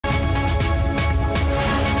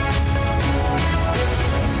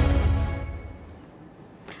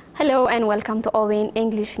Hello and welcome to OBN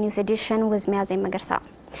English News Edition with Miazim Magarsa.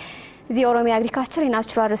 The Oromia Agriculture and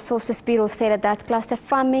Natural Resources Bureau stated that cluster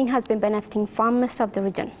farming has been benefiting farmers of the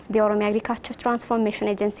region. The Oromia Agriculture Transformation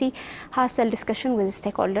Agency has held discussion with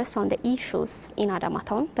stakeholders on the issues in Adama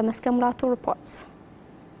town. The Meskamulato reports.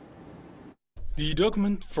 The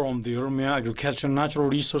document from the Oromia Agriculture Natural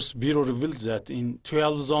Resource Bureau reveals that in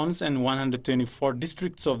 12 zones and 124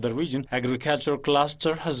 districts of the region, agricultural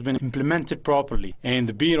cluster has been implemented properly. And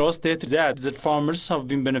the Bureau stated that farmers have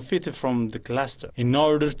been benefited from the cluster. In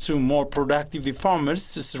order to more productive the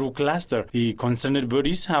farmers through cluster, the concerned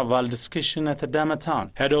bodies have held discussion at Adama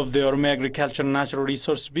town. Head of the Oromia Agriculture Natural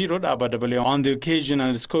Resource Bureau, Abadabale, on the occasion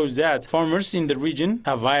underscores that farmers in the region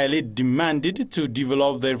have highly demanded to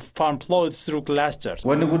develop their farm plots through clusters.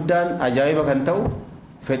 Wanni guddaan ajaa'iba kan ta'u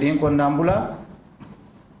fedhiin qonnaan bulaa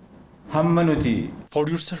hamma nuti. For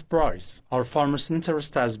your surprise, our farmers'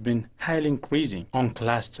 interest has been highly increasing on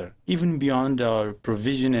cluster, even beyond our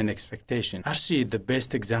provision and expectation. Arsi is the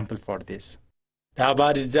best example for this.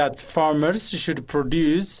 About it that farmers should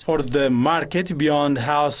produce for the market beyond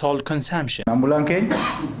household consumption. Ambulaan keenya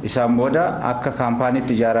isaan booda akka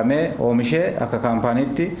kaampaaniitti ijaaramee oomishee akka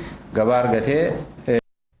kaampaaniitti gabaa argatee.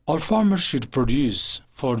 Our farmers should produce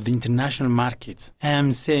for the international market. I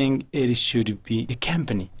am saying it should be a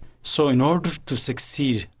company. So in order to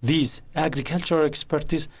succeed, these agricultural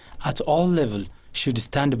expertise at all levels should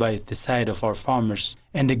stand by the side of our farmers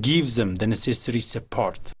and give them the necessary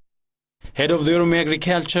support. Head of the Oromia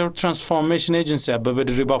Agriculture Transformation Agency, Ababed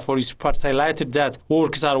Riba, for his part, highlighted that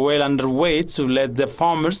works are well underway to let the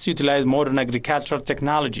farmers utilize modern agricultural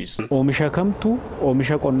technologies. Oomisha kamtu,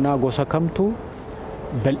 oomisha qonnaa gosa kamtu.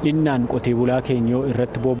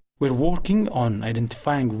 We're working on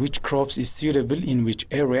identifying which crops is suitable in which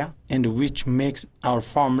area and which makes our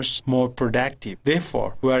farmers more productive.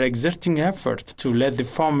 Therefore, we are exerting effort to let the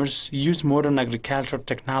farmers use modern agricultural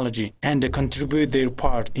technology and contribute their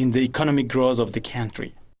part in the economic growth of the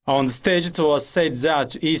country. On the stage, it was said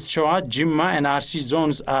that East Shoa, Jimma and Arsi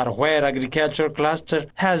zones are where agricultural cluster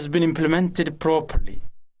has been implemented properly.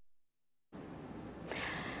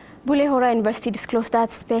 Bulehora University disclosed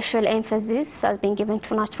that special emphasis has been given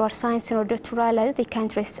to natural science in order to realize the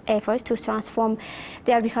country's efforts to transform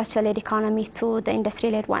the agriculture-led economy to the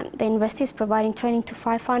industry-led one. The university is providing training to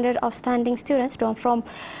 500 outstanding students drawn from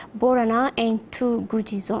Borana and two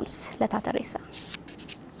Guji zones. Letatarisa.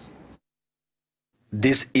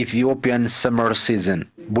 This Ethiopian summer season,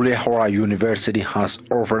 Bulehora University has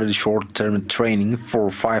offered short-term training for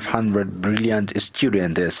 500 brilliant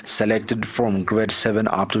students selected from grade 7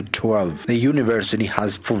 up to 12. The university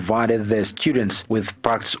has provided the students with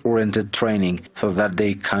practice-oriented training so that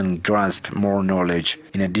they can grasp more knowledge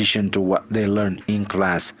in addition to what they learn in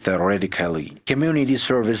class theoretically. Community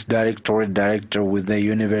Service Directorate Director with the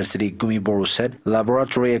university, Gumiboru, said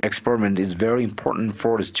laboratory experiment is very important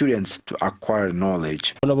for the students to acquire knowledge.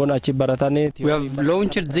 We have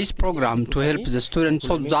launched this program to help the students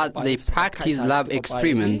so that they practice lab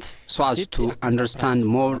experiments so as to understand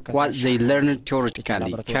more what they learned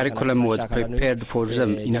theoretically. Curriculum was prepared for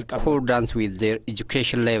them in accordance with their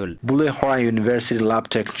education level. Bulehora University lab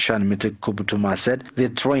technician Mitek Kubutuma said the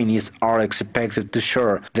trainees are expected to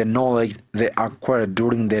share the knowledge they acquired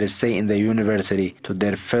during their stay in the university to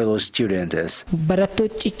their fellow students.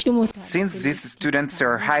 Since these students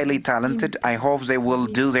are highly talented, I hope they will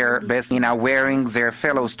do their best in aware their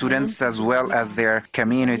fellow students as well as their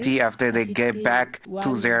community after they get back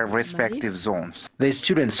to their respective zones. The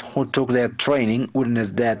students who took their training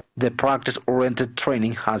witnessed that the practice-oriented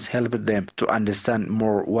training has helped them to understand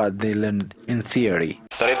more what they learned in theory.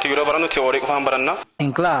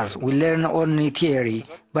 In class, we learn only theory,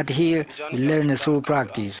 but here we learn through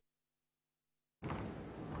practice.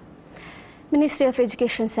 Ministry of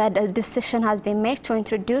Education said a decision has been made to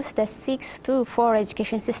introduce the 6-4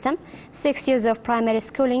 education system, 6 years of primary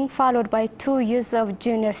schooling followed by 2 years of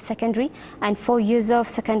junior secondary and 4 years of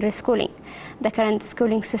secondary schooling. The current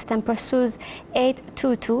schooling system pursues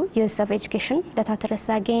 8-2 years of education. Leta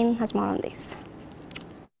Teresa again has more on this.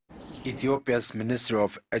 Ethiopia's Ministry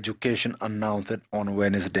of Education announced on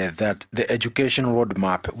Wednesday that the education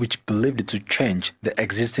roadmap, which believed to change the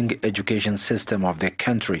existing education system of the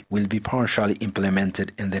country, will be partially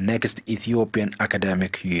implemented in the next Ethiopian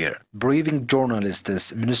academic year. Briefing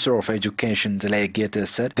journalists, Minister of Education Delegate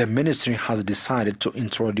said the ministry has decided to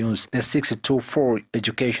introduce the 6-4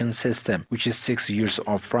 education system, which is 6 years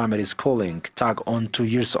of primary schooling, tag on 2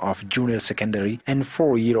 years of junior secondary and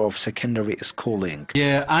 4 years of secondary schooling.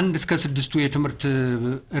 እስከ 6ቱ የትምህርት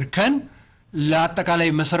እርከን ለአጠቃላይ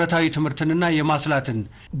መሰረታዊ ትምህርትንና የማስላትን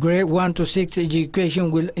Grade 1 to 6 education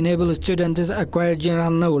will enable students to acquire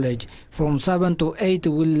general knowledge. From 7 to 8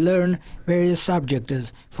 will learn various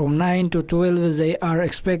subjects. From 9 to 12 they are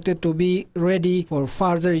expected to be ready for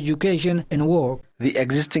further education and work. The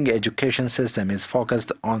existing education system is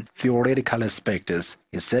focused on theoretical aspects.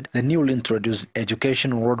 He said the newly introduced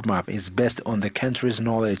education roadmap is based on the country's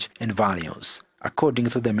knowledge and values. According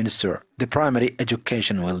to the minister, the primary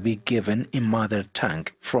education will be given in mother tongue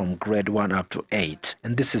from grade 1 up to 8.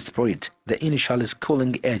 In this spirit, the initial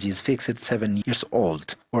schooling age is fixed at 7 years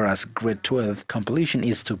old, whereas grade 12 completion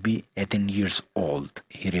is to be 18 years old.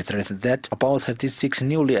 He reiterated that about 36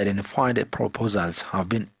 newly identified proposals have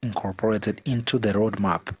been incorporated into the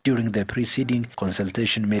roadmap during the preceding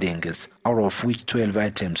consultation meetings, out of which 12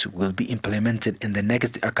 items will be implemented in the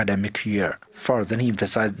next academic year. Further, he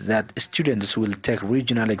emphasized that students will take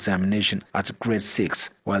regional examination at grade 6,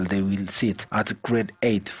 while they will sit at grade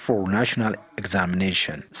 8 for national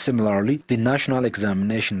examination. Similarly, the national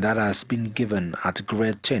examination that has been given at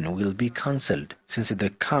grade 10 will be cancelled since the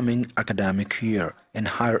coming academic year, and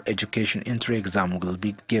higher education entry exam will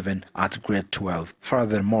be given at grade 12.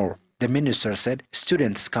 Furthermore, the minister said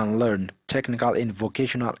students can learn technical and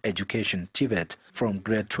vocational education (TVET) from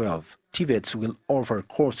grade 12. TVETs will offer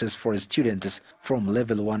courses for students from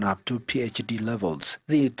level 1 up to PhD levels.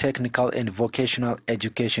 The technical and vocational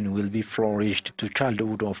education will be flourished to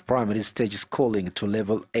childhood of primary stage schooling to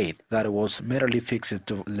level 8 that was merely fixed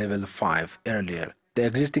to level 5 earlier. The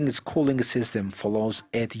existing schooling system follows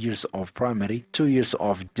 8 years of primary, 2 years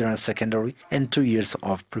of general secondary, and 2 years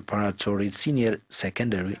of preparatory senior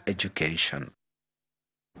secondary education.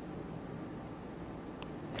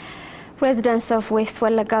 Residents of West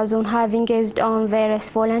Walaga Zone have engaged on various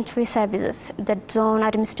voluntary services. The zone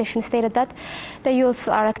administration stated that the youth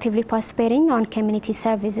are actively participating on community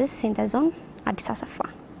services in the zone. Addis Asafa.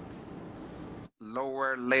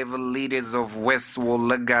 Lower-level leaders of West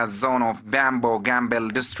Walaga Zone of Bambo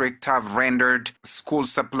Gambel district have rendered school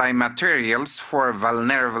supply materials for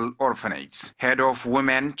vulnerable orphanages. Head of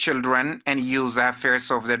Women, Children and Youth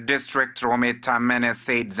Affairs of the district, Rometa Mene,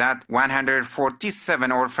 said that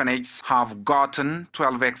 147 orphanages have gotten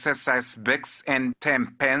 12 exercise books and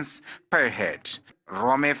 10 pens per head.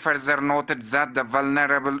 Rome further noted that the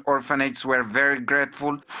vulnerable orphanages were very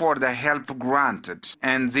grateful for the help granted,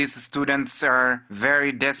 and these students are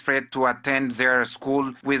very desperate to attend their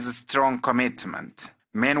school with strong commitment.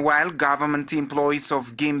 Meanwhile, government employees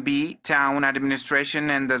of Gimbi town administration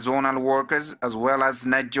and the zonal workers, as well as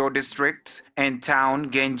Najo districts and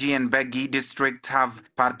town, Genji and Bagi district, have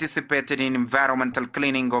participated in environmental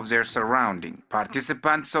cleaning of their surrounding.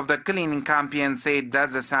 Participants of the cleaning campaign said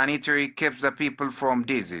that the sanitary keeps the people from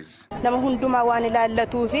disease.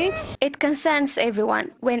 It concerns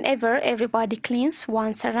everyone. Whenever everybody cleans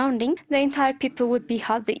one surrounding, the entire people would be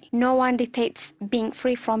healthy. No one dictates being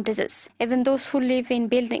free from disease. Even those who live in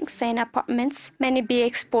buildings and apartments may be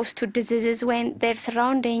exposed to diseases when their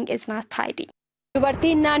surrounding is not tidy.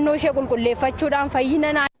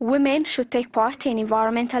 Women should take part in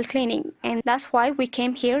environmental cleaning, and that's why we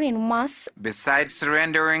came here in mass. Besides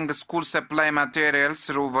rendering the school supply materials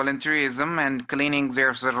through volunteerism and cleaning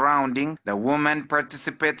their surrounding, the women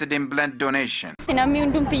participated in blood donation.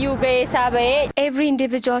 Every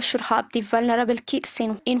individual should help the vulnerable kids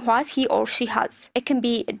in what he or she has. It can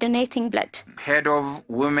be donating blood. Head of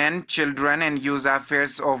Women, Children and Youth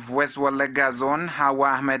Affairs of West Walaga Zone,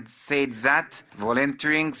 Hawa Ahmed, said that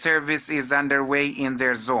volunteering service is underway in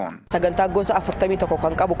their zone. We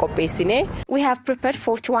have prepared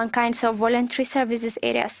 41 kinds of voluntary services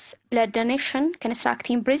areas: blood donation,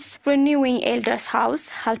 constructing bridges, renewing elders'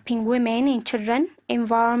 house, helping women and children,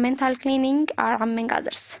 environmental cleaning are among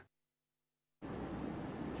others.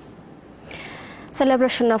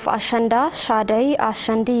 Celebration of Ashanda, Shadei,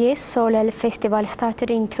 Ashandiye Solel Festival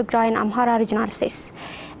started in Tigray and Amhara regional states.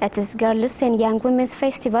 It is girls and young women's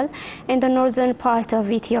festival in the northern part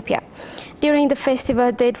of Ethiopia. During the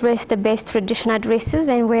festival, they dress the best traditional dresses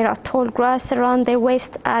and wear a tall grass around their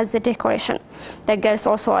waist as a decoration. The girls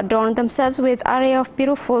also adorn themselves with array of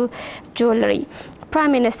beautiful jewelry.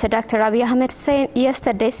 Prime Minister Dr. Abiy Ahmed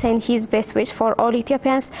yesterday sent his best wish for all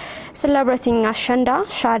Ethiopians celebrating Ashanda,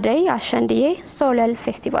 Shadei, Ashandiye, Solel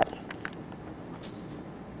Festival.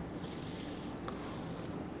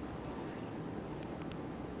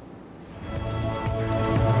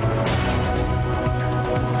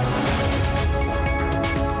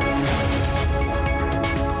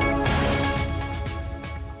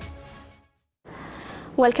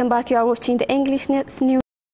 Welcome back. You are watching the English News